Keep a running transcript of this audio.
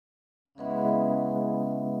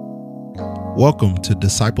Welcome to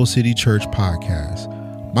Disciple City Church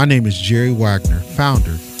Podcast. My name is Jerry Wagner,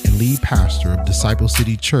 founder and lead pastor of Disciple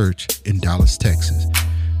City Church in Dallas, Texas.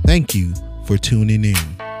 Thank you for tuning in.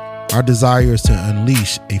 Our desire is to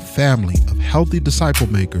unleash a family of healthy disciple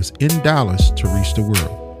makers in Dallas to reach the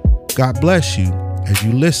world. God bless you as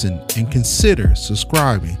you listen and consider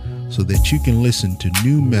subscribing so that you can listen to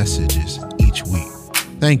new messages each week.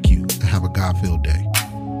 Thank you and have a God-filled day.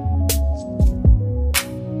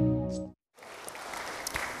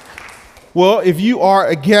 Well, if you are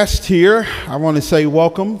a guest here, I want to say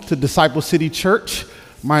welcome to Disciple City Church.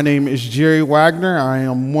 My name is Jerry Wagner. I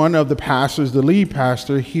am one of the pastors, the lead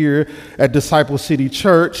pastor here at Disciple City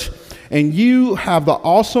Church. And you have the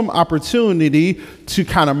awesome opportunity to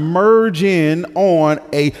kind of merge in on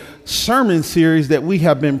a sermon series that we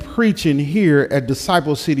have been preaching here at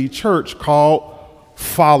Disciple City Church called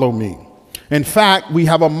Follow Me. In fact, we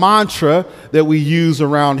have a mantra that we use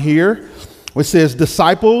around here, which says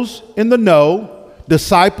disciples in the know,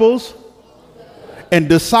 disciples, and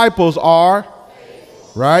disciples are,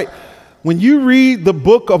 right? When you read the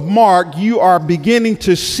book of Mark, you are beginning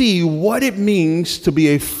to see what it means to be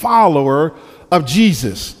a follower of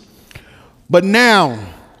Jesus. But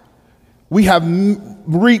now we have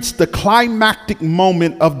reached the climactic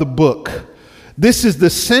moment of the book. This is the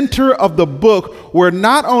center of the book where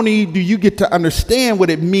not only do you get to understand what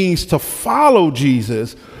it means to follow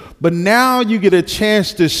Jesus, but now you get a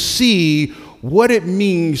chance to see what it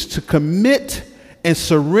means to commit and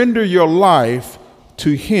surrender your life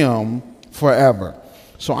to Him forever.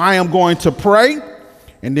 So I am going to pray,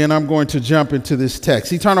 and then I'm going to jump into this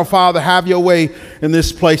text. Eternal Father, have your way in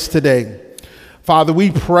this place today. Father,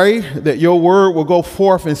 we pray that your word will go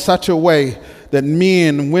forth in such a way that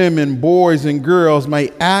men, women, boys, and girls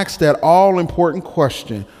may ask that all-important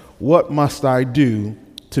question, what must I do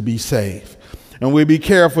to be saved? And we'll be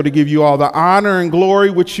careful to give you all the honor and glory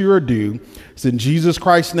which you are due. It's in Jesus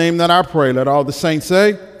Christ's name that I pray. Let all the saints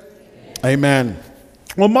say, Amen.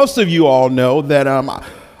 Well, most of you all know that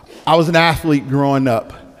I was an athlete growing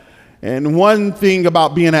up. And one thing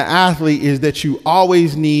about being an athlete is that you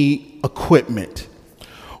always need equipment.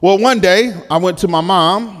 Well, one day I went to my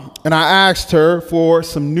mom and I asked her for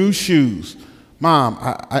some new shoes. Mom,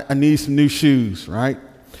 I need some new shoes, right?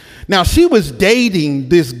 Now, she was dating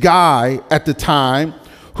this guy at the time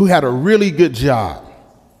who had a really good job,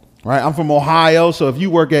 right? I'm from Ohio, so if you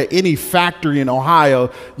work at any factory in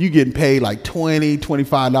Ohio, you getting paid like $20,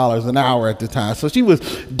 $25 an hour at the time. So she was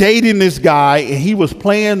dating this guy, and he was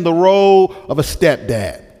playing the role of a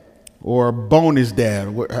stepdad or a bonus dad,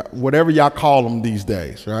 whatever y'all call them these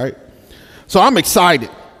days, right? So I'm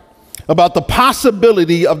excited about the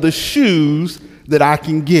possibility of the shoes that I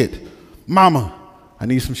can get. Mama, I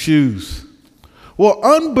need some shoes. Well,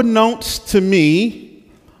 unbeknownst to me,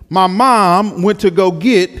 my mom went to go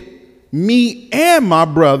get me and my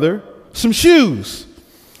brother some shoes.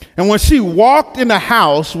 And when she walked in the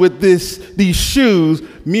house with these shoes,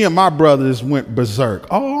 me and my brothers went berserk.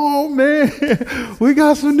 Oh man, we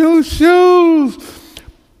got some new shoes.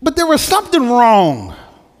 But there was something wrong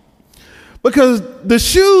because the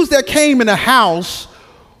shoes that came in the house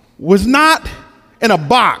was not in a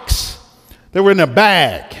box. They were in a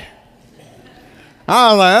bag.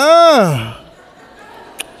 I was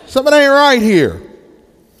like, something ain't right here.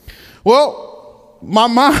 Well, my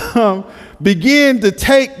mom began to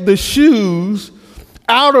take the shoes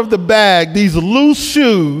out of the bag, these loose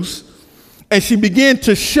shoes, and she began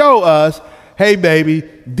to show us, hey, baby,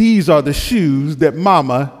 these are the shoes that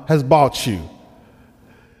mama has bought you.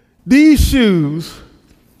 These shoes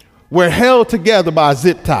were held together by a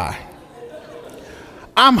zip tie.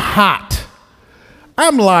 I'm hot.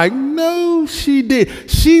 I'm like, no, she did.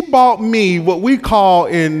 She bought me what we call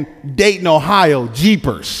in Dayton, Ohio,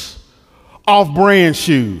 Jeepers, off-brand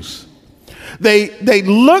shoes. They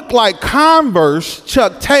look like Converse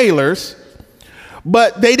Chuck Taylors,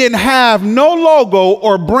 but they didn't have no logo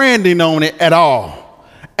or branding on it at all.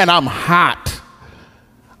 And I'm hot.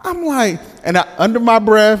 I'm like, and under my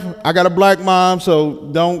breath, I got a black mom, so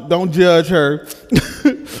don't judge her.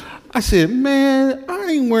 I said, man, I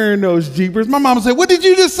ain't wearing those Jeepers. My mama said, what did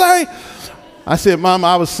you just say? I said, Mama,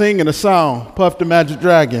 I was singing a song, Puff the Magic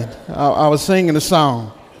Dragon. I was singing a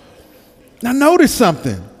song. Now notice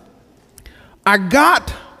something. I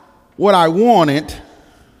got what I wanted,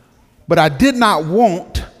 but I did not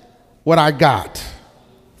want what I got.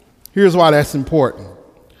 Here's why that's important.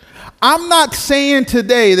 I'm not saying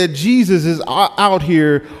today that Jesus is out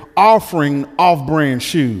here offering off-brand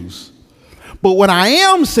shoes. But what I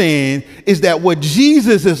am saying is that what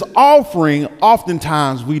Jesus is offering,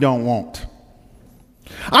 oftentimes we don't want.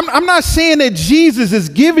 I'm not saying that Jesus is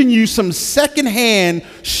giving you some secondhand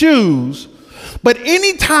shoes, but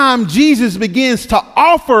anytime Jesus begins to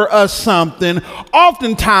offer us something,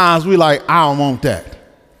 oftentimes we're like, I don't want that.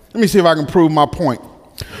 Let me see if I can prove my point.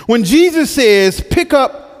 When Jesus says, pick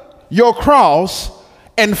up your cross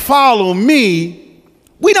and follow me,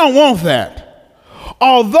 we don't want that.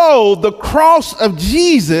 Although the cross of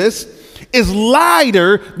Jesus is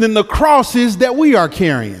lighter than the crosses that we are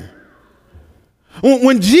carrying.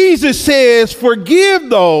 When Jesus says, forgive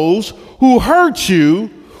those who hurt you,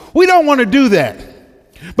 we don't want to do that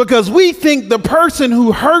because we think the person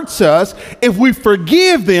who hurts us, if we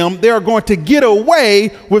forgive them, they're going to get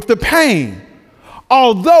away with the pain.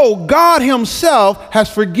 Although God himself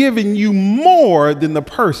has forgiven you more than the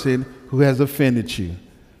person who has offended you.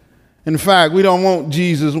 In fact, we don't want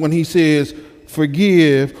Jesus when he says,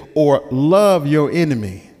 forgive or love your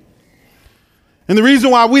enemy. And the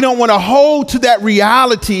reason why we don't want to hold to that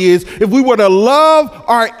reality is if we were to love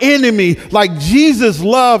our enemy like Jesus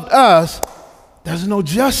loved us, there's no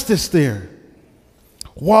justice there.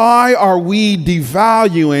 Why are we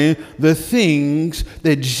devaluing the things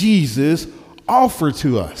that Jesus offered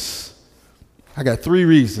to us? I got 3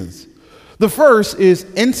 reasons. The first is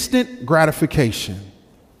instant gratification.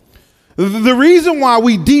 The reason why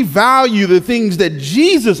we devalue the things that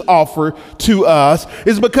Jesus offered to us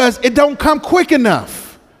is because it don't come quick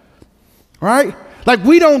enough, right? Like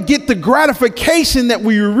we don't get the gratification that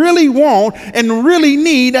we really want and really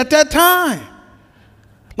need at that time.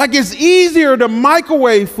 Like it's easier to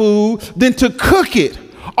microwave food than to cook it,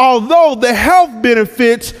 although the health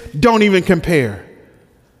benefits don't even compare.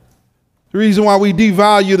 The reason why we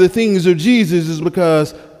devalue the things of Jesus is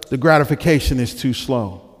because the gratification is too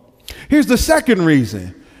slow. Here's the second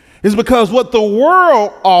reason, is because what the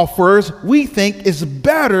world offers, we think is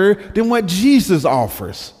better than what Jesus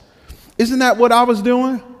offers. Isn't that what I was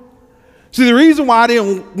doing? See, the reason why I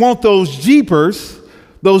didn't want those Jeepers,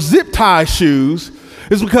 those zip tie shoes,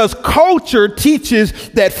 is because culture teaches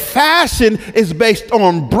that fashion is based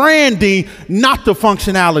on branding, not the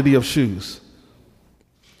functionality of shoes.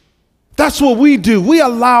 That's what we do. We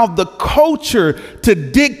allow the culture to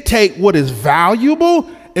dictate what is valuable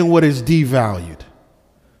and what is devalued.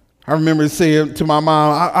 I remember saying to my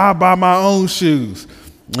mom, I'll buy my own shoes.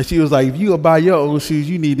 And she was like, if you buy your own shoes,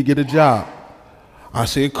 you need to get a job. I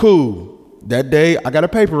said, cool. That day, I got a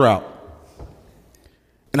paper route.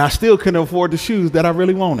 And I still couldn't afford the shoes that I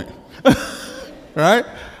really wanted. Right?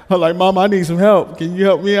 I'm like, Mom, I need some help. Can you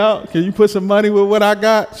help me out? Can you put some money with what I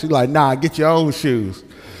got? She's like, nah, get your own shoes.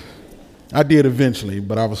 I did eventually,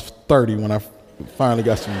 but I was 30 when I finally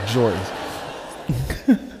got some Jordans.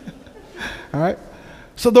 All right.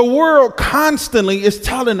 So the world constantly is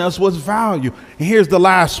telling us what's value. And here's the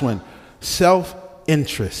last one,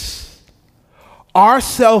 self-interest. Our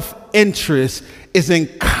self-interest is in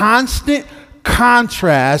constant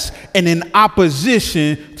contrast and in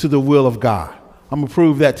opposition to the will of God. I'm going to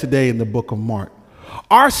prove that today in the book of Mark.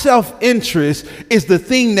 Our self-interest is the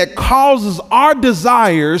thing that causes our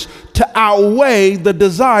desires to outweigh the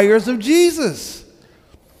desires of Jesus.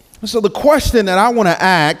 So the question that I want to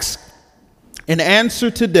ask and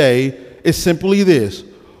answer today is simply this.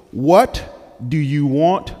 What do you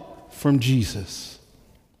want from Jesus?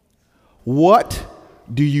 What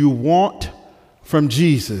do you want from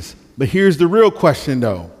Jesus? But here's the real question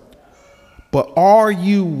though. But are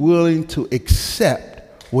you willing to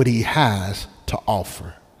accept what he has to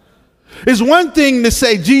offer? It's one thing to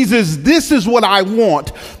say, Jesus, this is what I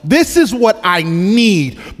want. This is what I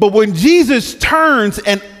need. But when Jesus turns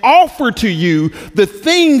and offers to you the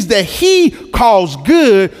things that he calls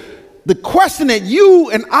good, the question that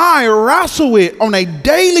you and I wrestle with on a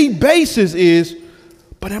daily basis is,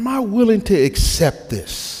 but am I willing to accept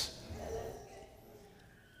this?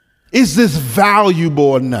 Is this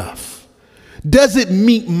valuable enough? Does it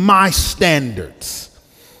meet my standards?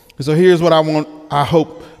 So here's what I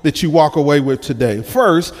hope that you walk away with today.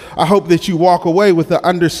 First, I hope that you walk away with the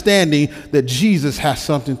understanding that Jesus has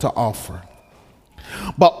something to offer.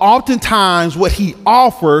 But oftentimes what he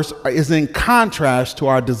offers is in contrast to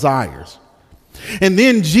our desires. And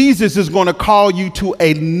then Jesus is going to call you to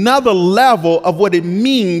another level of what it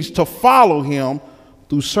means to follow him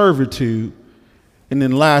through servitude. And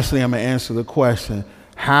then lastly, I'm going to answer the question,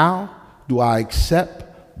 how do I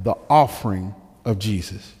accept the offering of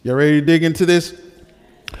Jesus? You ready to dig into this?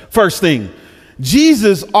 First thing,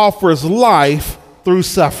 Jesus offers life through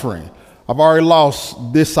suffering. I've already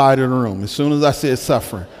lost this side of the room as soon as I said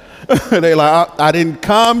suffering. They're like, I didn't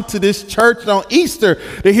come to this church on Easter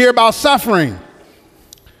to hear about suffering.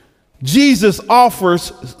 Jesus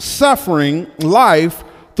offers suffering, life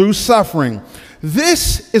through suffering.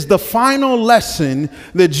 This is the final lesson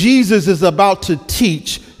that Jesus is about to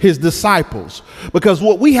teach his disciples. Because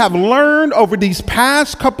what we have learned over these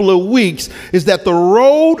past couple of weeks is that the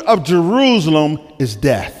road of Jerusalem is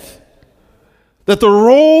death. That the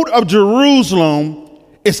road of Jerusalem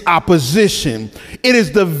is opposition. It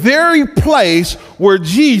is the very place where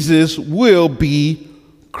Jesus will be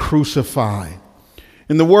crucified.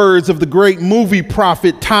 In the words of the great movie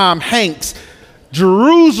prophet Tom Hanks,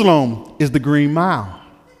 Jerusalem is the Green Mile.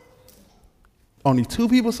 Only 2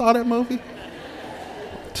 people saw that movie?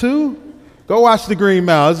 2? Go watch the Green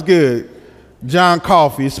Mile. It's good. John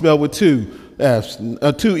Coffey, it's spelled with 2 F's,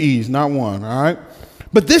 2 E's, not 1, all right?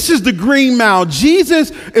 But this is the Green Mile.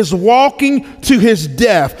 Jesus is walking to his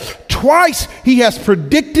death. Twice he has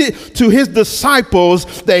predicted to his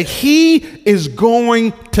disciples that he is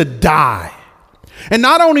going to die. And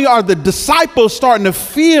not only are the disciples starting to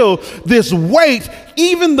feel this weight,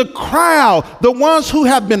 even the crowd, the ones who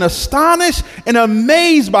have been astonished and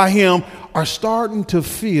amazed by him, are starting to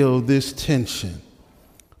feel this tension.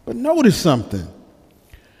 But notice something.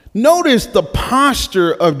 Notice the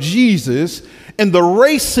posture of Jesus and the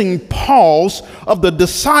racing pulse of the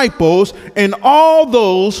disciples and all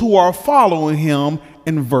those who are following him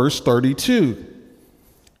in verse 32.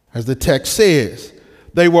 As the text says,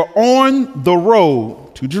 they were on the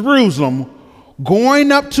road to Jerusalem,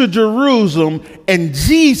 going up to Jerusalem, and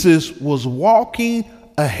Jesus was walking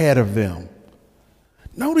ahead of them.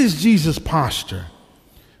 Notice Jesus' posture.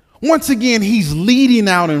 Once again, he's leading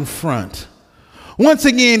out in front. Once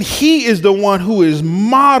again, he is the one who is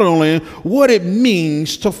modeling what it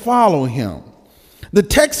means to follow him. The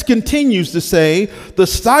text continues to say, the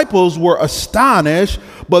disciples were astonished,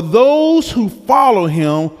 but those who follow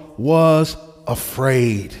him was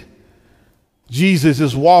afraid. Jesus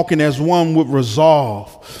is walking as one with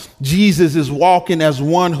resolve. Jesus is walking as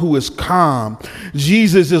one who is calm.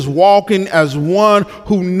 Jesus is walking as one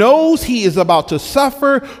who knows he is about to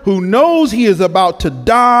suffer, who knows he is about to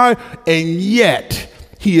die, and yet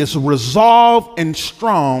he is resolved and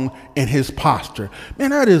strong in his posture.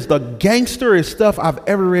 Man, that is the gangsteriest stuff I've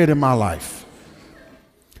ever read in my life.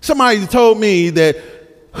 Somebody told me that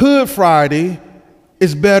Hood Friday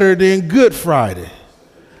is better than Good Friday.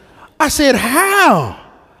 I said, how?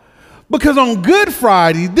 Because on Good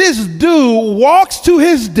Friday, this dude walks to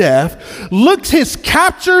his death, looks his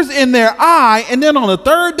captors in their eye, and then on the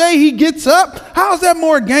third day he gets up. How's that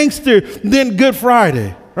more gangster than Good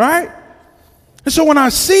Friday, right? And so when I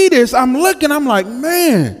see this, I'm looking, I'm like,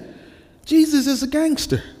 man, Jesus is a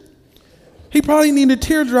gangster. He probably needed a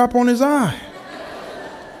teardrop on his eye.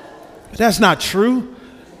 But that's not true.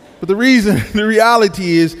 But the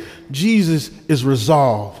reality is Jesus is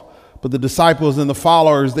resolved. But the disciples and the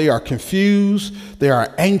followers, they are confused, they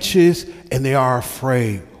are anxious, and they are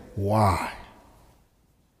afraid. Why?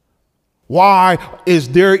 Why is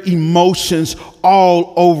their emotions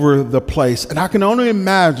all over the place? And I can only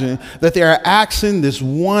imagine that they are asking this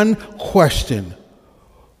one question: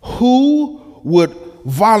 who would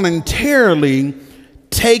voluntarily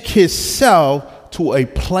take himself to a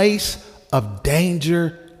place of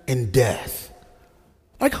danger and death?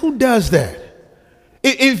 Like, who does that?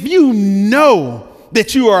 If you know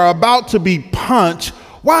that you are about to be punched,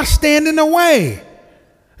 why stand in the way?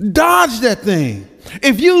 Dodge that thing.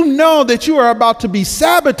 If you know that you are about to be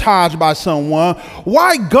sabotaged by someone,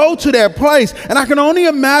 why go to that place? And I can only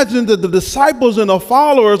imagine that the disciples and the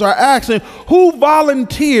followers are asking, who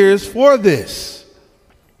volunteers for this?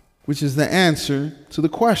 Which is the answer to the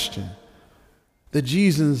question that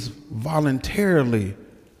Jesus voluntarily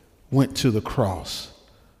went to the cross.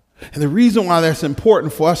 And the reason why that's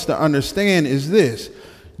important for us to understand is this: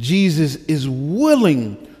 Jesus is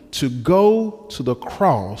willing to go to the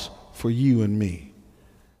cross for you and me.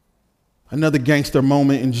 Another gangster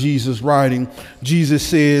moment in Jesus' writing, Jesus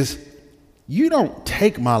says, you don't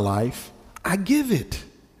take my life, I give it.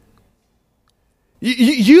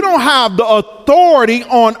 You don't have the authority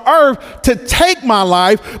on earth to take my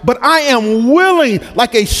life, but I am willing,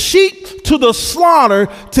 like a sheep to the slaughter,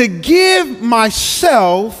 to give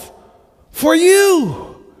myself for you.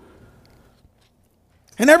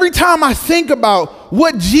 And every time I think about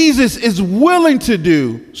what Jesus is willing to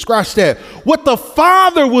do, scratch that, what the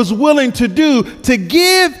Father was willing to do to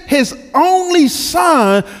give his only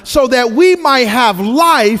Son so that we might have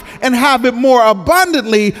life and have it more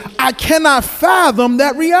abundantly, I cannot fathom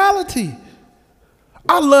that reality.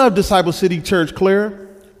 I love Disciple City Church, Claire,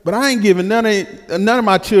 but I ain't giving none of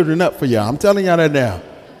my children up for y'all. I'm telling y'all that now.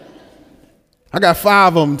 I got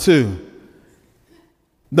 5 of them too.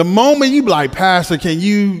 The moment you be like, Pastor, can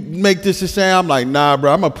you make this a shame? I'm like, nah,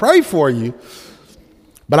 bro, I'm going to pray for you,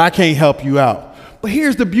 but I can't help you out. But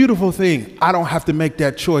here's the beautiful thing. I don't have to make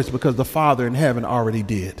that choice because the Father in heaven already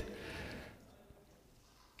did.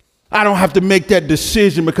 I don't have to make that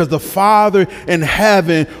decision because the Father in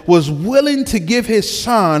heaven was willing to give his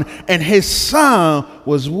Son, and his Son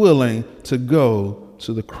was willing to go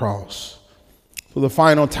to the cross. For the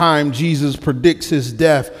final time, Jesus predicts his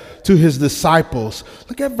death to his disciples.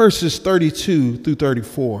 Look at verses 32 through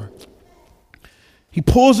 34. He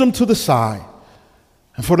pulls them to the side,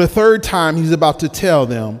 and for the third time, he's about to tell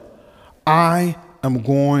them, I am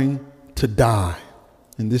going to die.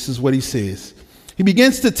 And this is what he says. He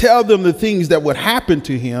begins to tell them the things that would happen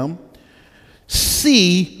to him.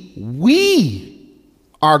 See, we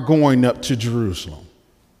are going up to Jerusalem.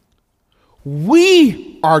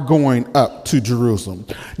 We are going up to Jerusalem.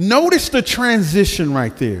 Notice the transition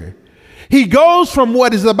right there. He goes from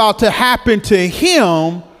what is about to happen to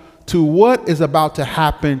him to what is about to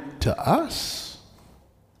happen to us.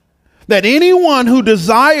 That anyone who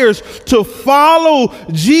desires to follow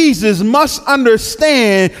Jesus must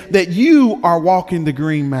understand that you are walking the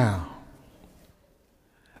green mile.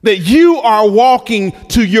 That you are walking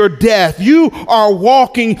to your death. You are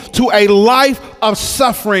walking to a life of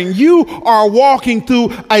suffering. You are walking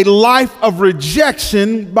through a life of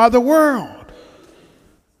rejection by the world.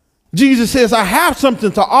 Jesus says, I have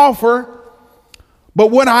something to offer, but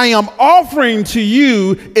what I am offering to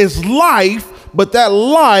you is life, but that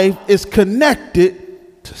life is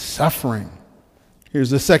connected to suffering. Here's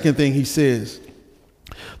the second thing he says.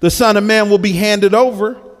 The Son of Man will be handed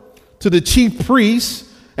over to the chief priests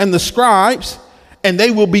and the scribes, and they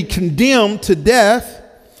will be condemned to death.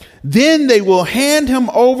 Then they will hand him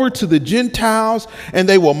over to the Gentiles, and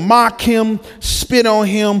they will mock him, spit on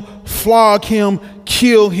him, flog him,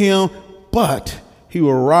 kill him, but he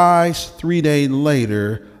will rise 3 days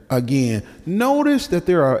later again. Notice that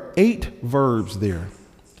there are 8 verbs there.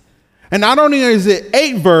 And not only is it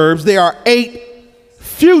 8 verbs, there are 8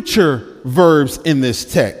 future verbs in this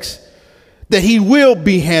text. That he will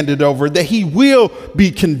be handed over, that he will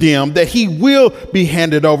be condemned, that he will be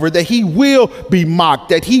handed over, that he will be mocked,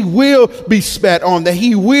 that he will be spat on, that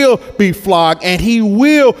he will be flogged, and he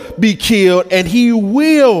will be killed, and he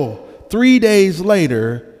will 3 days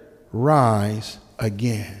later rise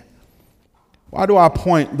again. Why do I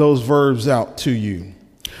point those verbs out to you?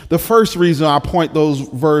 The first reason I point those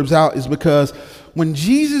verbs out is because when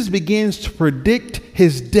Jesus begins to predict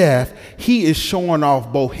his death, he is showing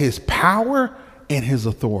off both his power and his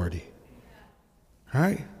authority.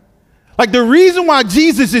 Right? Like the reason why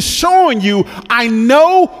Jesus is showing you, I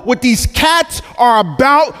know what these cats are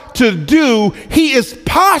about to do. He is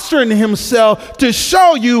posturing himself to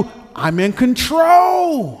show you, I'm in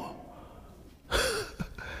control.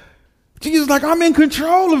 Jesus is like, I'm in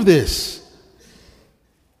control of this.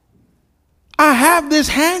 I have this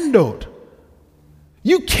handled.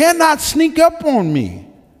 You cannot sneak up on me.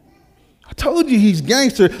 I told you he's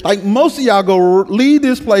gangster. Like most of y'all go leave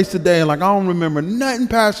this place today and like, I don't remember nothing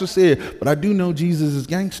pastor said, but I do know Jesus is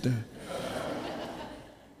gangster.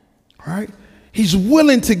 Right? He's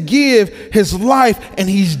willing to give his life, and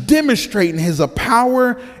he's demonstrating his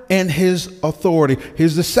power and his authority.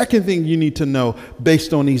 Here's the second thing you need to know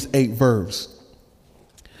based on these 8 verbs.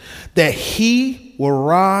 That he will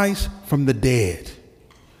rise from the dead.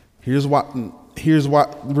 Here's the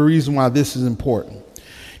reason why this is important.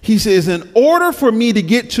 He says, in order for me to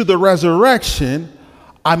get to the resurrection,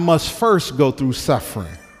 I must first go through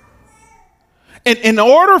suffering. And in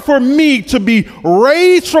order for me to be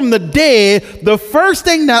raised from the dead, the first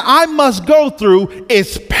thing that I must go through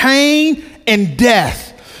is pain and death.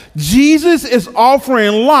 Jesus is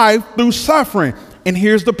offering life through suffering. And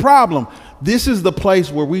here's the problem. This is the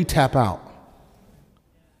place where we tap out.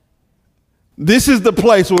 This is the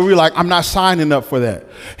place where we're like, I'm not signing up for that.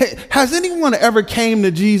 Hey, has anyone ever came to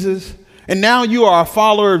Jesus and now you are a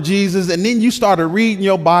follower of Jesus, and then you started reading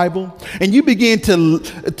your Bible and you begin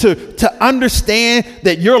to understand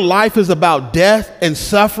that your life is about death and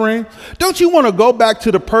suffering? Don't you want to go back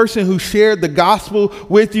to the person who shared the gospel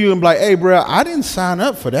with you and be like, hey, bro, I didn't sign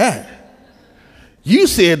up for that. You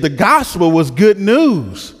said the gospel was good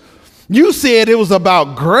news. You said it was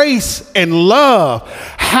about grace and love.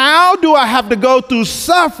 How do I have to go through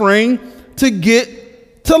suffering to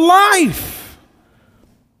get to life?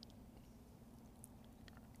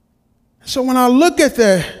 So when I look at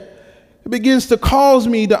that, it begins to cause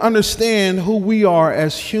me to understand who we are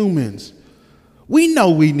as humans. We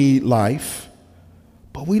know we need life,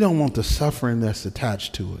 but we don't want the suffering that's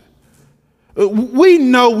attached to it. We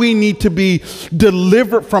know we need to be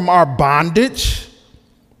delivered from our bondage,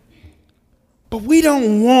 but we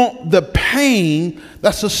don't want the pain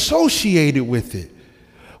that's associated with it.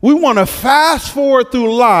 We want to fast forward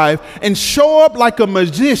through life and show up like a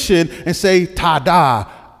magician and say, ta-da,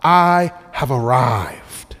 I have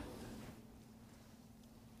arrived.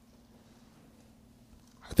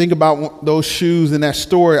 I think about those shoes in that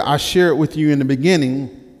story I shared with you in the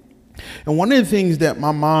beginning. And one of the things that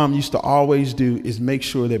my mom used to always do is make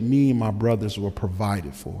sure that me and my brothers were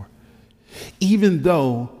provided for, even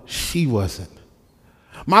though she wasn't.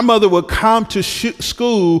 My mother would come to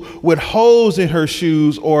school with holes in her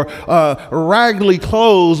shoes or raggedy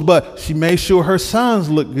clothes, but she made sure her sons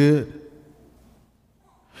looked good.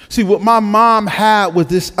 See, what my mom had was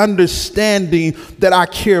this understanding that I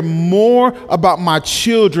care more about my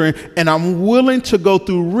children and I'm willing to go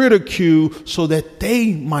through ridicule so that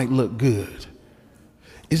they might look good.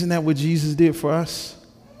 Isn't that what Jesus did for us?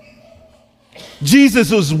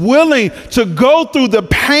 Jesus was willing to go through the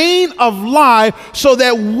pain of life so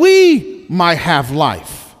that we might have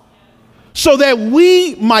life, so that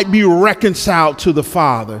we might be reconciled to the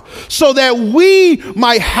Father, so that we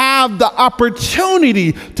might have the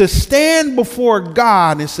opportunity to stand before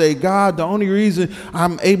God and say, God, the only reason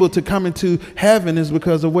I'm able to come into heaven is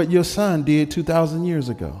because of what your son did 2,000 years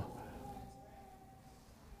ago.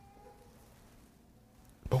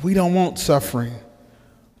 But we don't want suffering.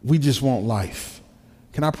 We just want life.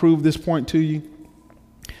 Can I prove this point to you?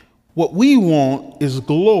 What we want is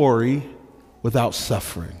glory without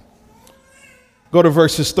suffering. Go to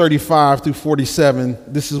verses 35 through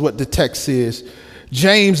 47. This is what the text says.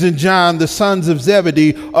 James and John, the sons of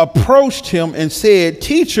Zebedee, approached him and said,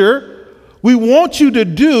 Teacher, we want you to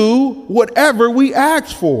do whatever we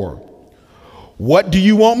ask for. What do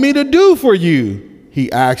you want me to do for you?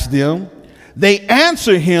 He asked them. They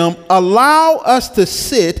answered him, allow us to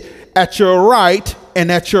sit at your right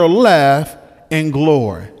and at your left in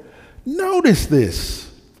glory. Notice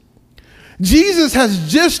this. Jesus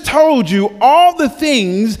has just told you all the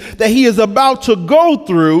things that he is about to go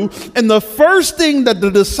through. And the first thing that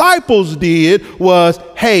the disciples did was,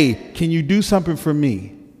 hey, can you do something for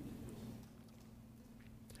me?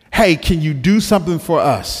 Hey, can you do something for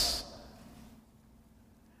us?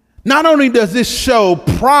 Not only does this show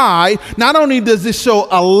pride, not only does this show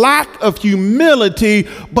a lack of humility,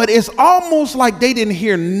 but it's almost like they didn't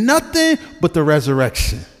hear nothing but the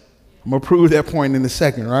resurrection. I'm going to prove that point in a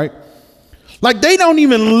second, right? Like they don't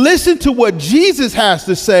even listen to what Jesus has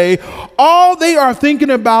to say. All they are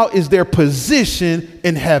thinking about is their position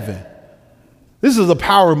in heaven. This is a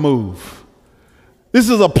power move. This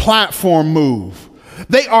is a platform move.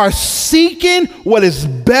 They are seeking what is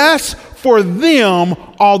best for them,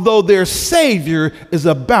 although their Savior is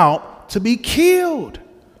about to be killed.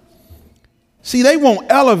 See, they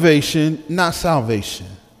want elevation, not salvation.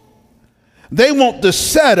 They want the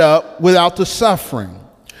setup without the suffering.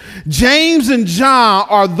 James and John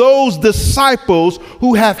are those disciples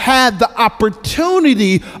who have had the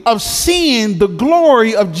opportunity of seeing the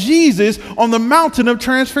glory of Jesus on the mountain of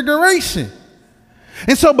transfiguration.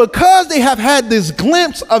 And so because they have had this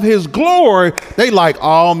glimpse of his glory, they like,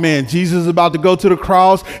 oh man, Jesus is about to go to the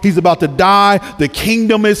cross. He's about to die. The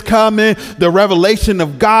kingdom is coming. The revelation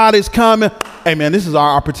of God is coming. Hey man, this is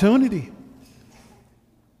our opportunity.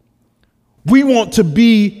 We want to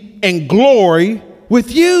be in glory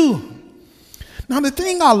with you. Now, the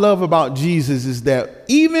thing I love about Jesus is that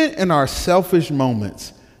even in our selfish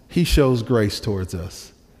moments, he shows grace towards us.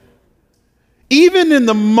 Even in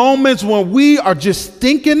the moments when we are just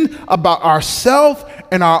thinking about ourselves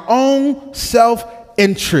and our own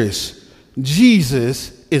self-interest,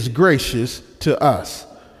 Jesus is gracious to us.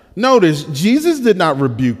 Notice, Jesus did not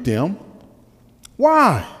rebuke them.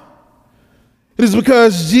 Why? It is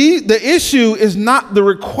because the issue is not the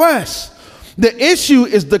request. The issue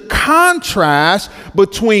is the contrast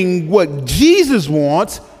between what Jesus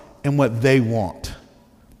wants and what they want.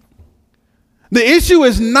 The issue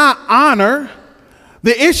is not honor.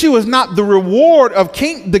 The issue is not the reward of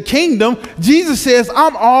the kingdom. Jesus says,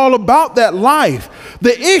 I'm all about that life.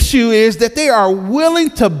 The issue is that they are willing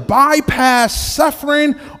to bypass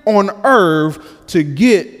suffering on earth to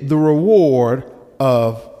get the reward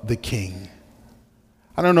of the king.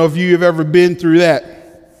 I don't know if you have ever been through that,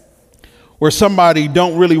 where somebody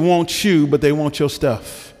don't really want you, but they want your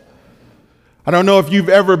stuff. I don't know if you've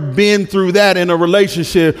ever been through that in a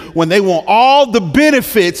relationship when they want all the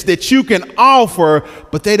benefits that you can offer,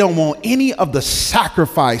 but they don't want any of the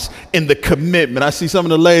sacrifice and the commitment. I see some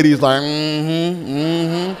of the ladies like,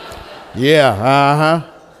 yeah,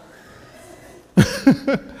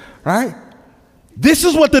 right? This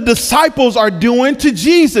is what the disciples are doing to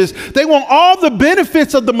Jesus. They want all the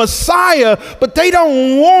benefits of the Messiah, but they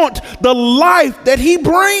don't want the life that he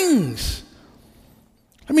brings.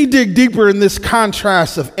 Let me dig deeper in this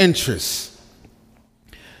contrast of interest.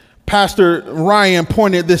 Pastor Ryan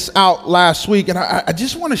pointed this out last week, and I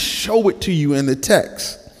just want to show it to you in the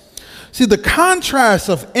text. See, the contrast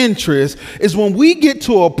of interest is when we get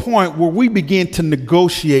to a point where we begin to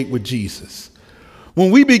negotiate with Jesus. When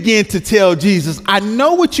we begin to tell Jesus, I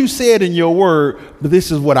know what you said in your word, but this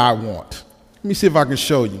is what I want. Let me see if I can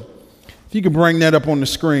show you. If you can bring that up on the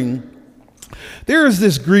screen. There is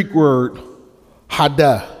this Greek word,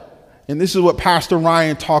 hada, and this is what Pastor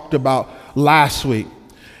Ryan talked about last week.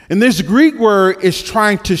 And this Greek word is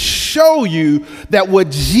trying to show you that what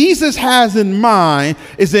Jesus has in mind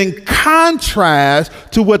is in contrast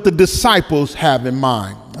to what the disciples have in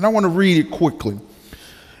mind. And I want to read it quickly.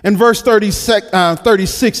 In verse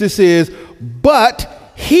 36, it says,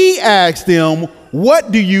 but he asked them,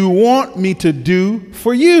 what do you want me to do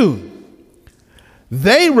for you?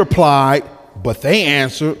 They replied, but they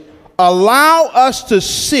answered, allow us to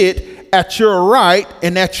sit at your right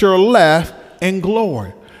and at your left in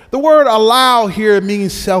glory. The word allow here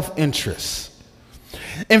means self-interest.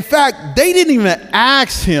 In fact, they didn't even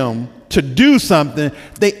ask him to do something.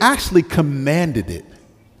 They actually commanded it.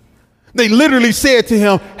 They literally said to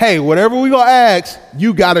him, hey, whatever we gonna ask,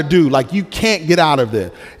 you gotta do. Like, you can't get out of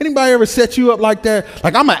there. Anybody ever set you up like that?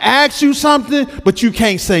 Like, I'm gonna ask you something, but you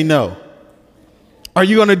can't say no. Are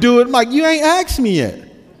you gonna do it? I'm like, you ain't asked me yet.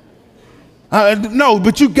 No,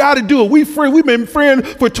 but you got to do it. We've been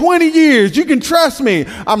friends for 20 years. You can trust me.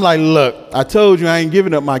 I'm like, look, I told you I ain't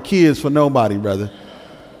giving up my kids for nobody, brother.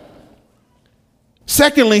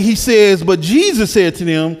 Secondly, he says, but Jesus said to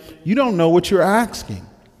them, you don't know what you're asking.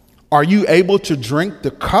 Are you able to drink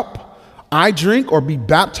the cup I drink or be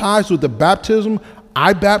baptized with the baptism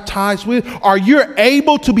I baptize with? Are you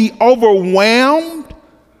able to be overwhelmed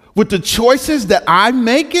with the choices that I'm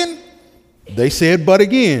making? They said, but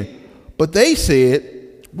again. But they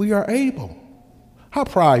said, we are able. How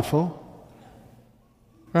prideful,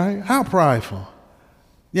 right? How prideful.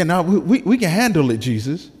 Yeah, now we can handle it,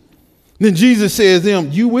 Jesus. Then Jesus says to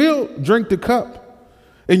them, you will drink the cup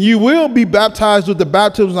and you will be baptized with the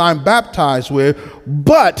baptism I'm baptized with,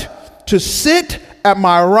 but to sit at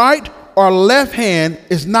my right or left hand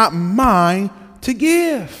is not mine to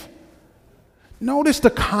give. Notice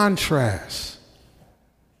the contrast.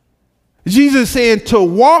 Jesus saying to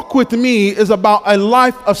walk with me is about a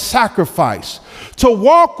life of sacrifice. To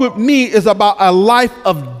walk with me is about a life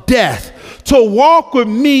of death. To walk with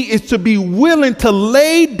me is to be willing to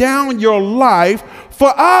lay down your life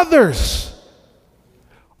for others.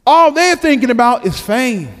 All they're thinking about is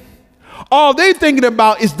fame. All they're thinking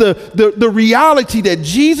about is the reality that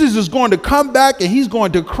Jesus is going to come back and he's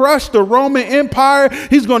going to crush the Roman Empire.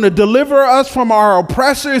 He's going to deliver us from our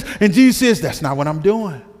oppressors. And Jesus says, that's not what I'm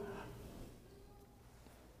doing.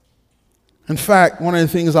 In fact, one of the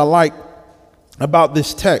things I like about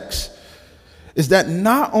this text is that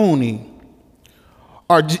not only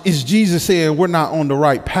is Jesus saying we're not on the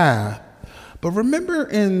right path, but remember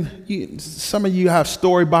some of you have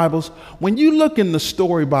story Bibles. When you look in the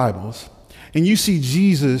story Bibles and you see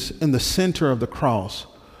Jesus in the center of the cross,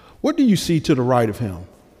 what do you see to the right of him?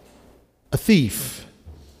 A thief.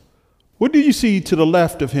 What do you see to the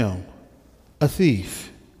left of him? A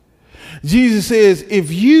thief. Jesus says,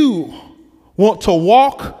 if you want to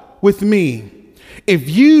walk with me, if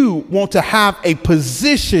you want to have a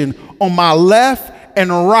position on my left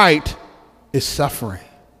and right, it's suffering.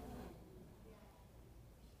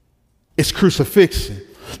 It's crucifixion.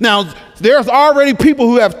 Now, there's already people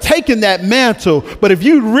who have taken that mantle, but if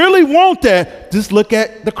you really want that, just look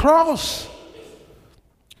at the cross.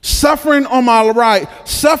 Suffering on my right,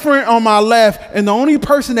 suffering on my left, and the only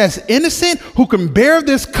person that's innocent who can bear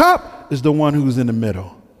this cup is the one who's in the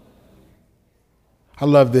middle. I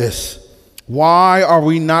love this. Why are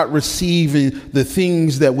we not receiving the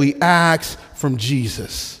things that we ask from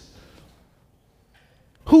Jesus?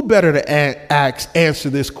 Who better to answer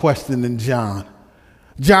this question than John?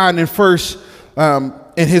 John in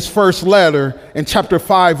his first letter in chapter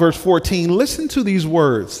 5, verse 14, listen to these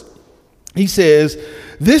words. He says,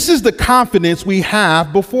 this is the confidence we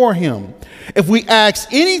have before him. If we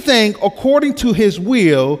ask anything according to his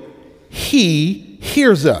will, he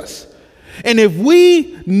hears us. And if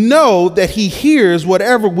we know that he hears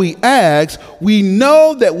whatever we ask, we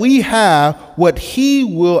know that we have what he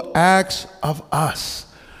will ask of us.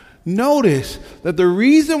 Notice that the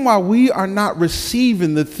reason why we are not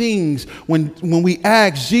receiving the things when we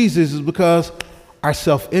ask Jesus is because our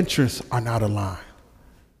self-interests are not aligned.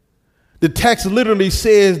 The text literally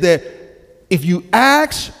says that if you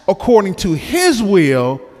ask according to his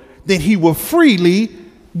will, then he will freely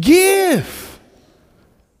give.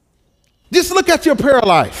 Just look at your prayer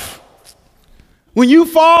life. When you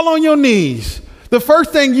fall on your knees, the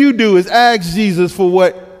first thing you do is ask Jesus for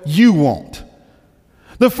what you want.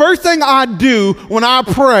 The first thing I do when I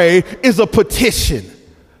pray is a petition.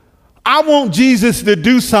 I want Jesus to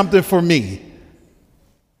do something for me.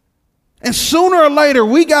 And sooner or later,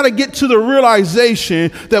 we got to get to the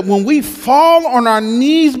realization that when we fall on our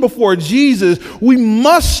knees before Jesus, we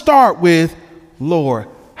must start with, Lord,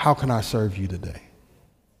 how can I serve you today?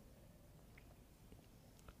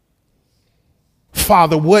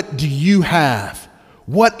 Father, what do you have?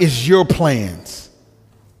 What is your plans?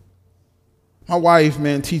 My wife,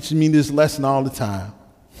 man, teaches me this lesson all the time.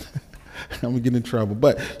 I'm going to get in trouble,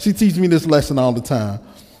 but she teaches me this lesson all the time.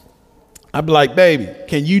 I'd be like, baby,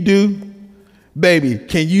 can you do? Baby,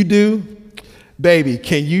 can you do? Baby,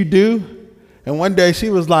 can you do? And one day she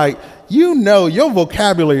was like, you know, your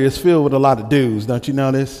vocabulary is filled with a lot of do's. Don't you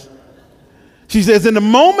know this? She says, in the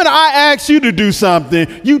moment I ask you to do something,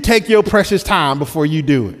 you take your precious time before you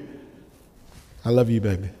do it. I love you,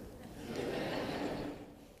 baby.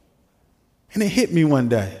 And it hit me one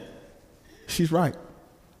day. She's right.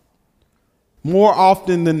 More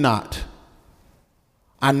often than not,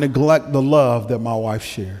 I neglect the love that my wife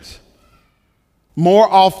shares. More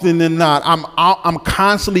often than not, I'm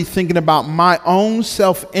constantly thinking about my own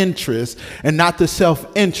self-interest and not the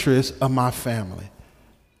self-interest of my family.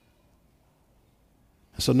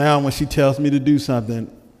 So now when she tells me to do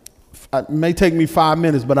something, it may take me 5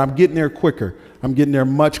 minutes, but I'm getting there quicker. I'm getting there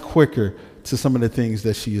much quicker to some of the things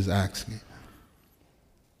that she is asking.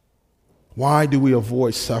 Why do we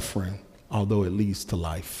avoid suffering, although it leads to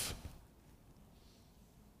life?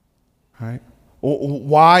 Right?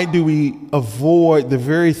 Why do we avoid the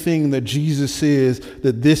very thing that Jesus says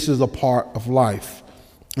that this is a part of life?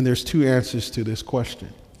 And there's two answers to this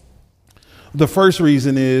question. The first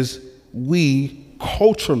reason is we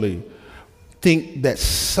culturally think that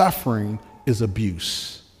suffering is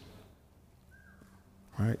abuse.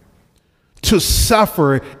 Right? To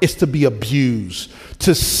suffer is to be abused.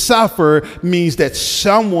 To suffer means that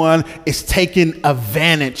someone is taking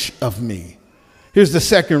advantage of me. Here's the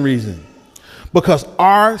second reason. Because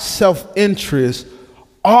our self-interest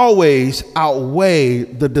always outweigh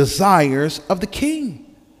the desires of the king.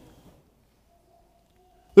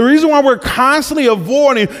 The reason why we're constantly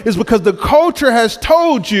avoiding is because the culture has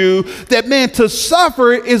told you that, man, to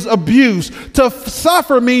suffer is abuse. To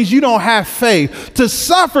suffer means you don't have faith. To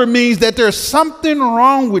suffer means that there's something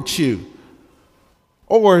wrong with you.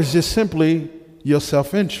 Or it's just simply your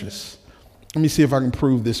self-interest. Let me see if I can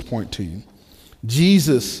prove this point to you.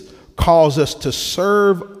 Jesus calls us to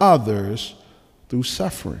serve others through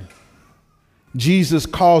suffering. Jesus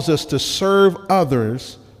calls us to serve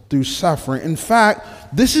others through suffering. In fact,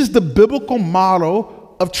 this is the biblical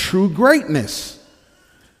model of true greatness.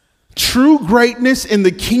 True greatness in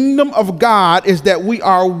the kingdom of God is that we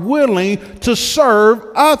are willing to serve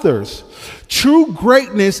others. True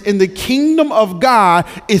greatness in the kingdom of God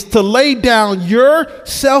is to lay down your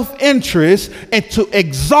self-interest and to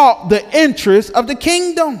exalt the interest of the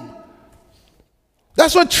kingdom.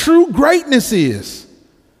 That's what true greatness is.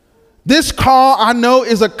 This call, I know,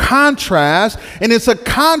 is a contrast, and it's a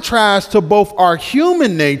contrast to both our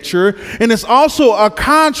human nature, and it's also a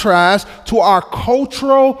contrast to our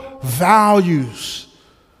cultural values.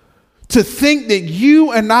 To think that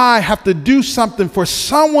you and I have to do something for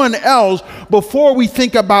someone else before we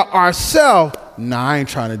think about ourselves, nah, I ain't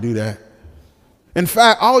trying to do that. In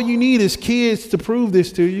fact, all you need is kids to prove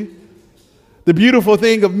this to you. The beautiful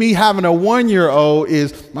thing of me having a 1-year-old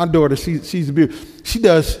is my daughter, she's a beauty. She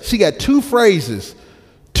got two phrases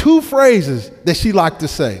that she likes to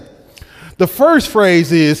say. The first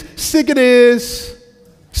phrase is, sick it is.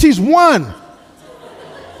 She's one.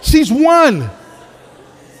 She's one.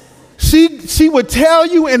 She would tell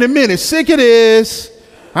you in a minute, sick it is.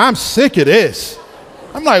 I'm sick of this.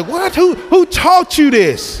 I'm like, what? Who taught you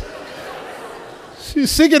this?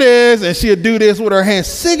 She's sick it is, and she'll do this with her hands.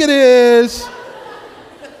 Sick it is.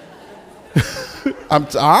 All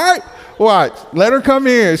right. Watch. Let her come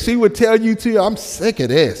here. She would tell you too, I'm sick of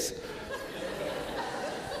this.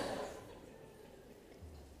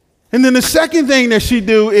 And then the second thing that she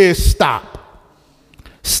do is stop.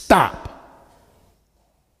 Stop.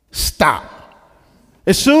 Stop.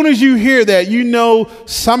 As soon as you hear that, you know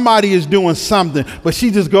somebody is doing something, but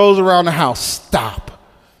she just goes around the house. Stop.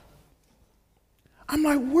 I'm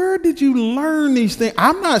like, where did you learn these things?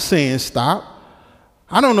 I'm not saying stop.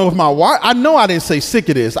 I don't know if my wife, I know I didn't say sick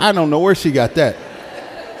of this. I don't know where she got that.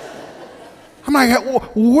 I'm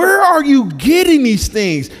like, where are you getting these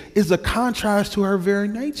things? It's a contrast to her very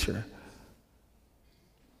nature.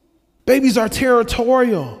 Babies are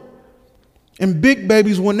territorial. And big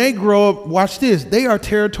babies, when they grow up, watch this, they are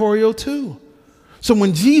territorial too. So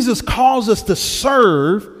when Jesus calls us to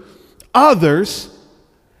serve others,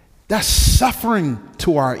 that's suffering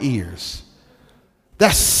to our ears.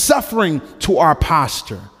 That's suffering to our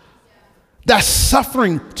posture. That's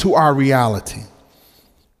suffering to our reality.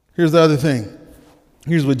 Here's the other thing.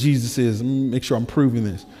 Here's what Jesus says. Let me make sure I'm proving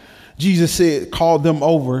this. Jesus said, called them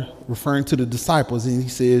over, referring to the disciples, and he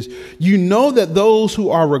says, you know that those who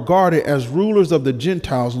are regarded as rulers of the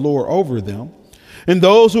Gentiles lord over them, and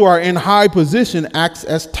those who are in high position act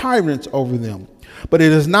as tyrants over them. But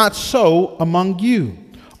it is not so among you.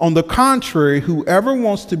 On the contrary, whoever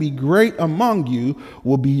wants to be great among you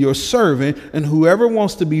will be your servant, and whoever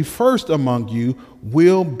wants to be first among you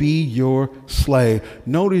will be your slave.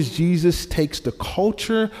 Notice Jesus takes the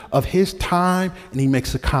culture of his time and he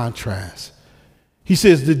makes a contrast. He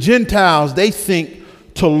says the Gentiles, they think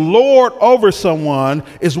to lord over someone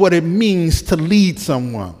is what it means to lead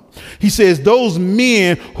someone. He says those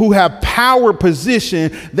men who have power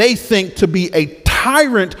position, they think to be a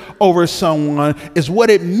tyrant over someone is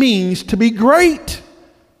what it means to be great.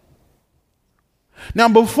 Now,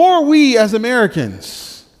 before we as Americans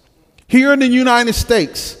here in the United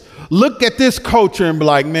States look at this culture and be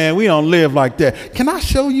like, man, we don't live like that. Can I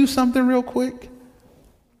show you something real quick?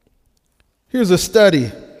 Here's a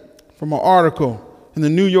study from an article in the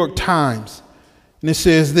New York Times, and it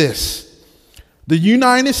says this: the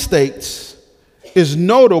United States is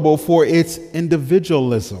notable for its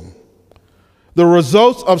individualism. The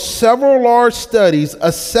results of several large studies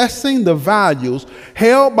assessing the values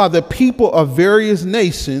held by the people of various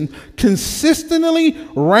nations consistently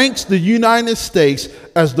ranks the United States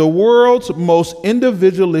as the world's most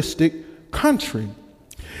individualistic country.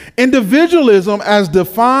 Individualism, as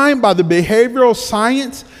defined by the behavioral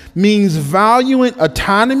science, means valuing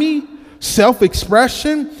autonomy,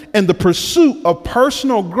 self-expression, and the pursuit of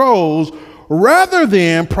personal goals rather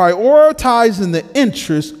than prioritizing the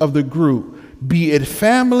interests of the group, be it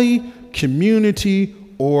family, community,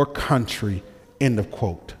 or country. End of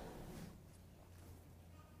quote.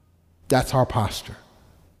 That's our posture.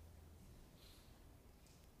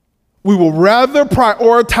 We will rather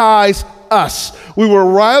prioritize us. We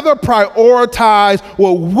will rather prioritize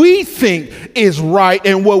what we think is right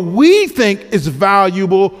and what we think is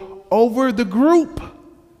valuable over the group.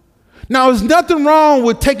 Now, there's nothing wrong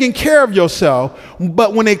with taking care of yourself,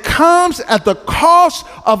 but when it comes at the cost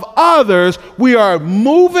of others, we are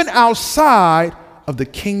moving outside of the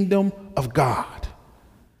kingdom of God.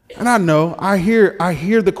 And I know, I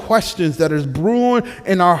hear the questions that is brewing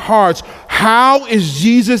in our hearts. How is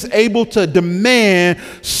Jesus able to demand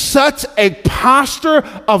such a posture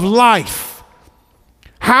of life?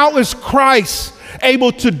 How is Christ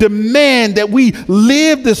able to demand that we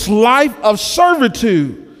live this life of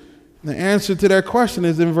servitude? The answer to that question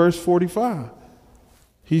is in verse 45.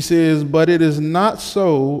 He says, but it is not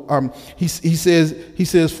so. He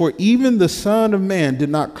says, for even the Son of Man did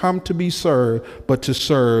not come to be served, but to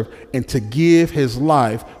serve and to give his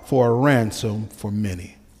life for a ransom for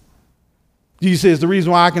many. Jesus says, the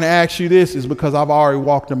reason why I can ask you this is because I've already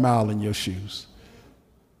walked a mile in your shoes.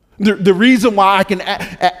 The reason why I can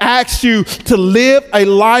ask you to live a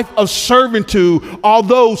life of servitude,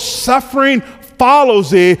 although suffering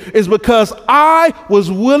follows it, is because I was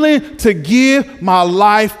willing to give my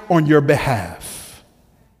life on your behalf.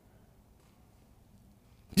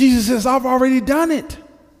 Jesus says, I've already done it.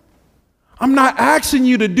 I'm not asking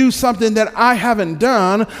you to do something that I haven't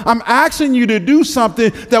done. I'm asking you to do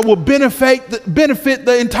something that will benefit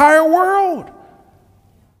the entire world.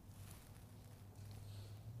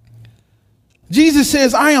 Jesus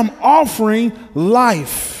says, I am offering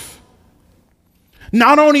life.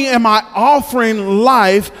 Not only am I offering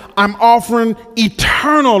life, I'm offering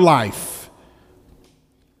eternal life.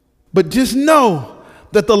 But just know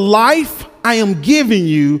that the life I am giving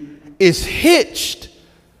you is hitched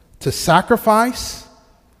to sacrifice,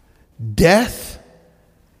 death,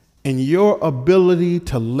 and your ability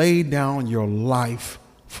to lay down your life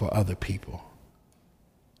for other people.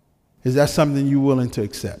 Is that something you're willing to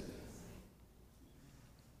accept?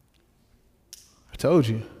 I told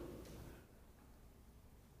you.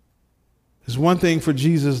 It's one thing for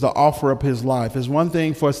Jesus to offer up his life. It's one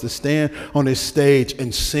thing for us to stand on this stage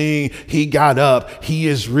and sing, he got up, he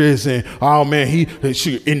is risen. Oh man,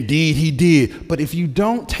 indeed he did. But if you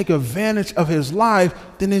don't take advantage of his life,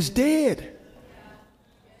 then it's dead.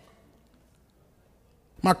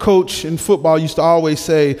 My coach in football used to always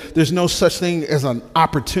say, there's no such thing as an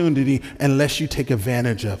opportunity unless you take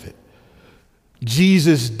advantage of it.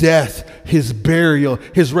 Jesus' death, his burial,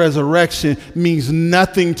 his resurrection means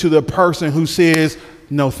nothing to the person who says,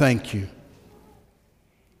 no, thank you.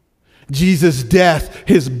 Jesus' death,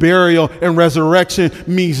 his burial, and resurrection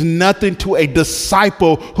means nothing to a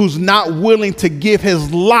disciple who's not willing to give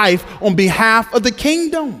his life on behalf of the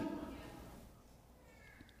kingdom.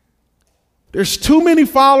 There's too many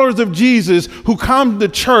followers of Jesus who come to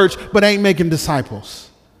church but ain't making disciples.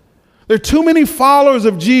 There are too many followers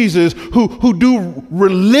of Jesus who do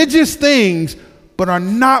religious things but are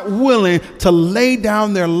not willing to lay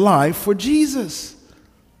down their life for Jesus.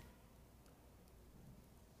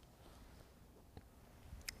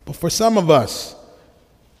 But for some of us,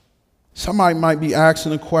 somebody might be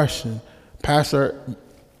asking a question, Pastor,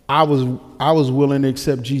 I was willing to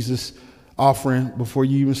accept Jesus' offering before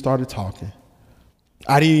you even started talking.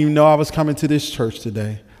 I didn't even know I was coming to this church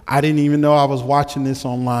today. I didn't even know I was watching this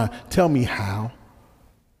online. Tell me how.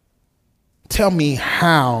 Tell me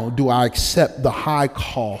how do I accept the high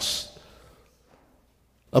cost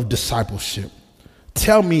of discipleship?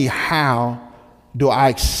 Tell me how do I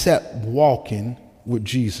accept walking with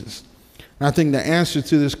Jesus? And I think the answer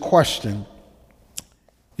to this question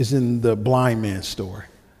is in the blind man's story.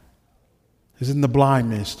 It's in the blind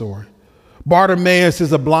man's story. Bartimaeus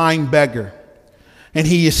is a blind beggar, and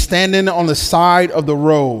he is standing on the side of the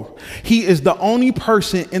road. He is the only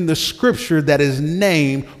person in the scripture that is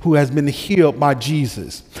named who has been healed by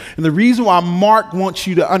Jesus. And the reason why Mark wants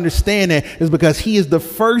you to understand that is because he is the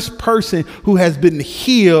first person who has been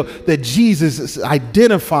healed that Jesus is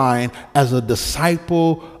identifying as a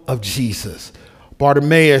disciple of Jesus.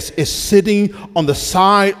 Bartimaeus is sitting on the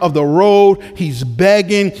side of the road. He's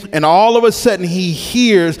begging, and all of a sudden he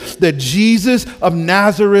hears that Jesus of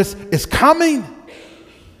Nazareth is coming.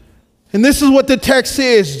 And this is what the text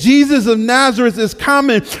says. Jesus of Nazareth is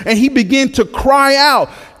coming, and he began to cry out,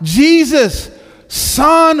 Jesus,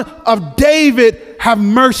 Son of David, have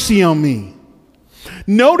mercy on me.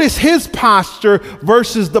 Notice his posture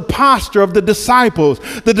versus the posture of the disciples.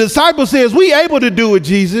 The disciple says, we able to do it,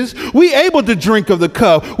 Jesus. We able to drink of the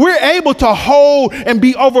cup. We're able to hold and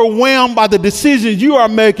be overwhelmed by the decisions you are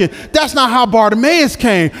making. That's not how Bartimaeus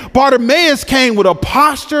came. Bartimaeus came with a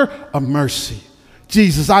posture of mercy.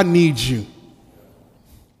 Jesus, I need you.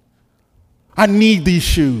 I need these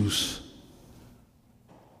shoes.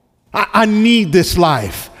 I need this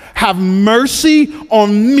life. Have mercy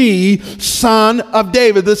on me, Son of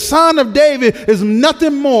David. The Son of David is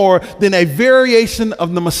nothing more than a variation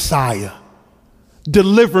of the Messiah.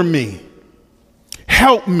 Deliver me.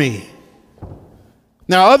 Help me.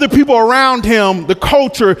 Now, other people around him, the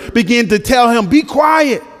culture, began to tell him, be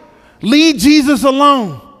quiet. Leave Jesus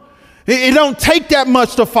alone. It don't take that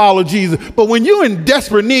much to follow Jesus. But when you're in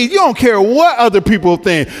desperate need, you don't care what other people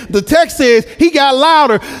think. The text says he got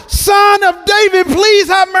louder. Son of David, please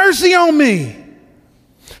have mercy on me.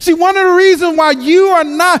 See, one of the reasons why you are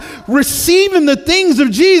not receiving the things of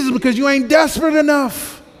Jesus is because you ain't desperate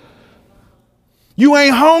enough. You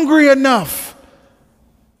ain't hungry enough.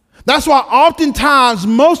 That's why oftentimes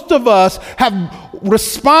most of us have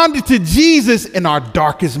responded to Jesus in our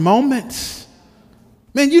darkest moments.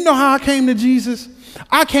 Man, you know how I came to Jesus?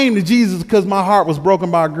 I came to Jesus because my heart was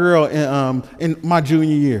broken by a girl in my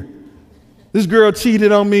junior year. This girl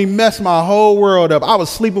cheated on me, messed my whole world up. I was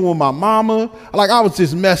sleeping with my mama. Like, I was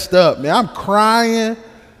just messed up, man. I'm crying.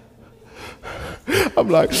 I'm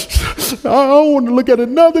like, I don't want to look at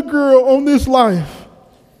another girl on this life.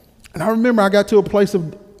 And I remember I got to a place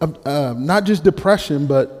of not just depression,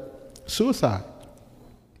 but suicide.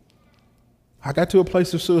 I got to a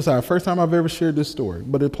place of suicide. First time I've ever shared this story,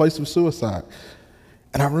 but a place of suicide.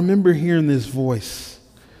 And I remember hearing this voice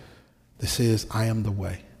that says, I am the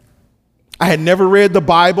way. I had never read the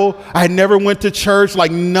Bible. I had never went to church,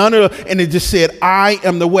 like none of, and it just said, I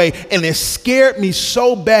am the way. And it scared me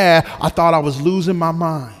so bad, I thought I was losing my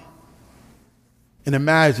mind. And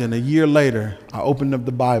imagine a year later, I opened up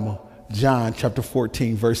the Bible, John chapter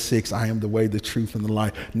 14, verse 6, I am the way, the truth, and the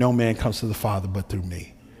life. No man comes to the Father but through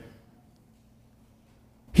me.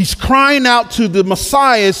 He's crying out to the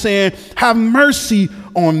Messiah saying, have mercy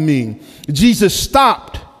on me. Jesus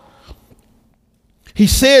stopped. He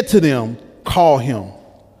said to them, call him.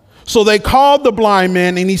 So they called the blind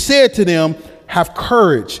man, and he said to them, have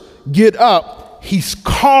courage, get up. He's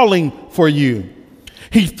calling for you.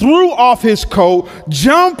 He threw off his coat,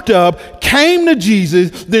 jumped up, came to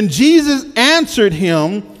Jesus. Then Jesus answered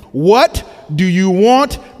him, what do you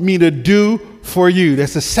want me to do for you?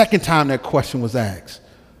 That's the second time that question was asked.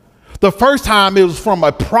 The first time it was from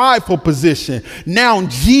a prideful position. Now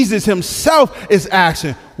Jesus himself is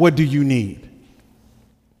asking, what do you need?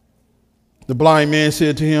 The blind man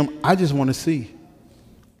said to him, I just want to see.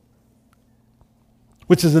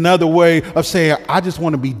 Which is another way of saying, I just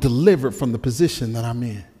want to be delivered from the position that I'm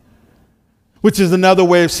in. which is another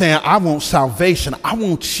way of saying, I want salvation. I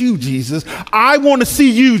want you, Jesus. I want to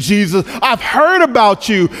see you, Jesus. I've heard about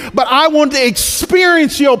you, but I want to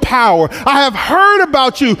experience your power. I have heard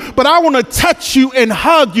about you, but I want to touch you and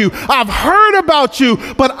hug you. I've heard about you,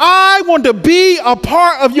 but I want to be a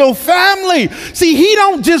part of your family. See, he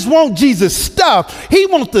don't just want Jesus' stuff. He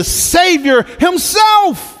wants the Savior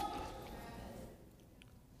himself.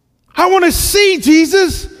 I want to see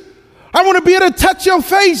Jesus. I want to be able to touch your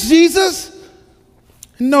face, Jesus.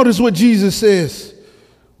 Notice what Jesus says.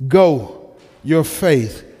 Go, your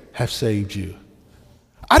faith has saved you.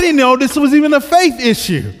 I didn't know this was even a faith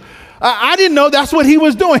issue. I didn't know that's what he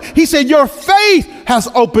was doing. He said, your faith has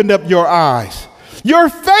opened up your eyes. Your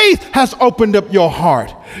faith has opened up your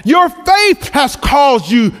heart. Your faith has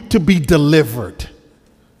caused you to be delivered.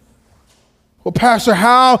 Well, Pastor,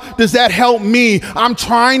 how does that help me? I'm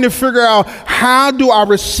trying to figure out, how do I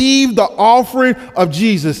receive the offering of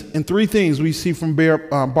Jesus? And three things we see from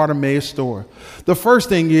Bartimaeus' story. The first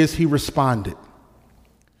thing is he responded.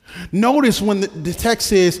 Notice when the text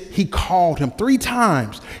says he called him 3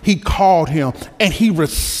 times, he called him and he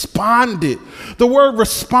responded. The word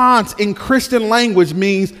response in Christian language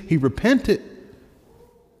means he repented.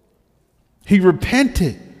 He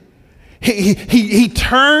repented. He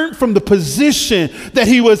turned from the position that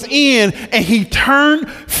he was in and he turned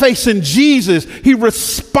facing Jesus. He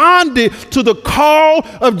responded to the call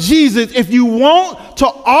of Jesus. If you want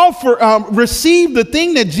to receive the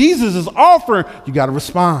thing that Jesus is offering, you got to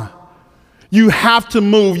respond. You have to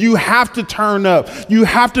move. You have to turn up. You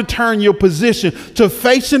have to turn your position to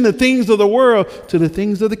facing the things of the world to the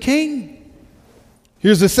things of the King.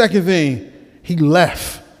 Here's the second thing. He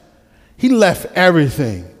left. He left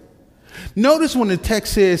everything. Notice when the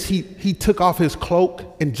text says he took off his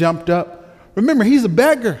cloak and jumped up. Remember, he's a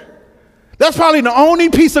beggar. That's probably the only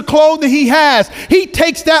piece of clothing he has. He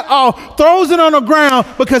takes that off, throws it on the ground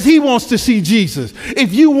because he wants to see Jesus.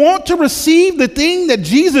 If you want to receive the thing that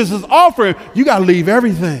Jesus is offering, you got to leave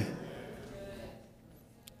everything.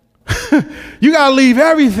 You got to leave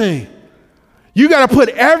everything. You got to put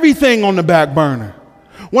everything on the back burner.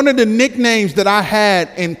 One of the nicknames that I had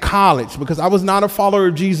in college, because I was not a follower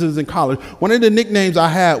of Jesus in college, one of the nicknames I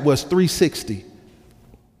had was 360.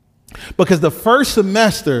 Because the first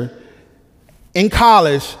semester in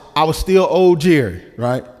college, I was still old Jerry,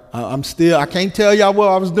 right? I can't tell y'all what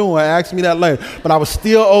I was doing. Ask me that later. But I was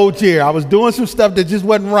still old Jerry. I was doing some stuff that just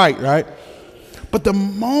wasn't right? But the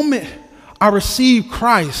moment I received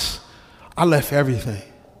Christ, I left everything.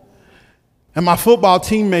 And my football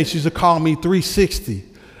teammates used to call me 360.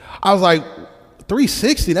 I was like,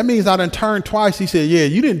 360? That means I done turned twice. He said, yeah,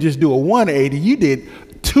 you didn't just do a 180. You did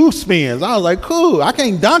 2 spins. I was like, cool. I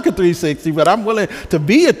can't dunk a 360, but I'm willing to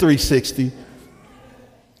be a 360.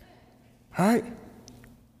 All right?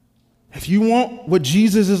 If you want what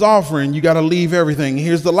Jesus is offering, you got to leave everything.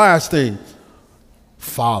 Here's the last thing.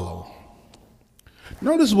 Follow.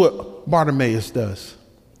 Notice what Bartimaeus does.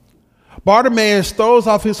 Bartimaeus throws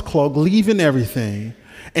off his cloak, leaving everything,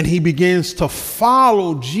 and he begins to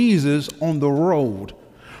follow Jesus on the road.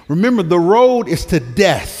 Remember, the road is to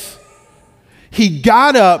death. He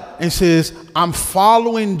got up and says, I'm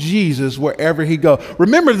following Jesus wherever he goes.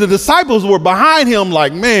 Remember, the disciples were behind him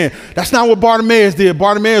like, man, that's not what Bartimaeus did.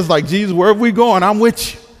 Bartimaeus like, Jesus, wherever we going, I'm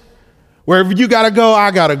with you. Wherever you got to go,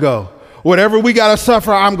 I got to go. Whatever we got to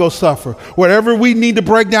suffer, I'm going to suffer. Whatever we need to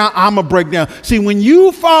break down, I'm going to break down. See, when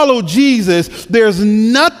you follow Jesus, there's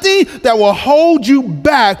nothing that will hold you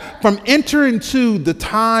back from entering into the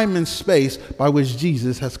time and space by which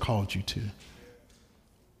Jesus has called you to.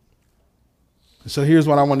 So here's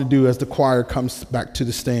what I want to do as the choir comes back to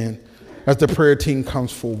the stand, as the prayer team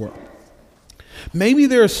comes forward. Maybe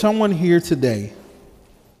there is someone here today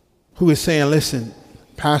who is saying, listen,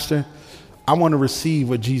 Pastor, I want to receive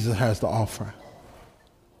what Jesus has to offer.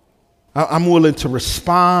 I'm willing to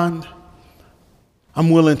respond. I'm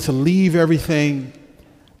willing to leave everything,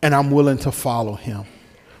 and I'm willing to follow him.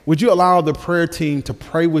 Would you allow the prayer team to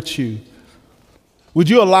pray with you? Would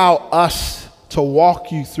you allow us to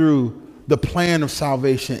walk you through the plan of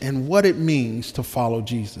salvation and what it means to follow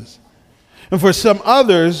Jesus? And for some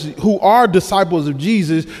others who are disciples of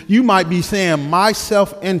Jesus, you might be saying, my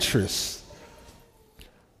self-interest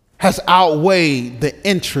has outweighed the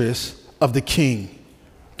interest of the King.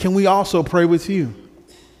 Can we also pray with you?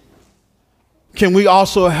 Can we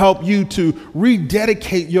also help you to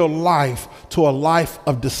rededicate your life to a life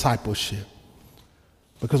of discipleship?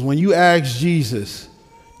 Because when you ask Jesus,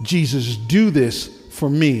 do this for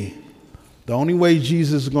me, the only way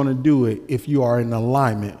Jesus is going to do it if you are in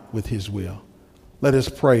alignment with his will. Let us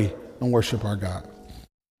pray and worship our God.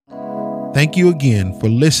 Thank you again for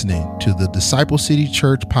listening to the Disciple City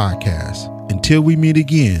Church podcast. Until we meet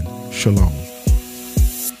again, shalom.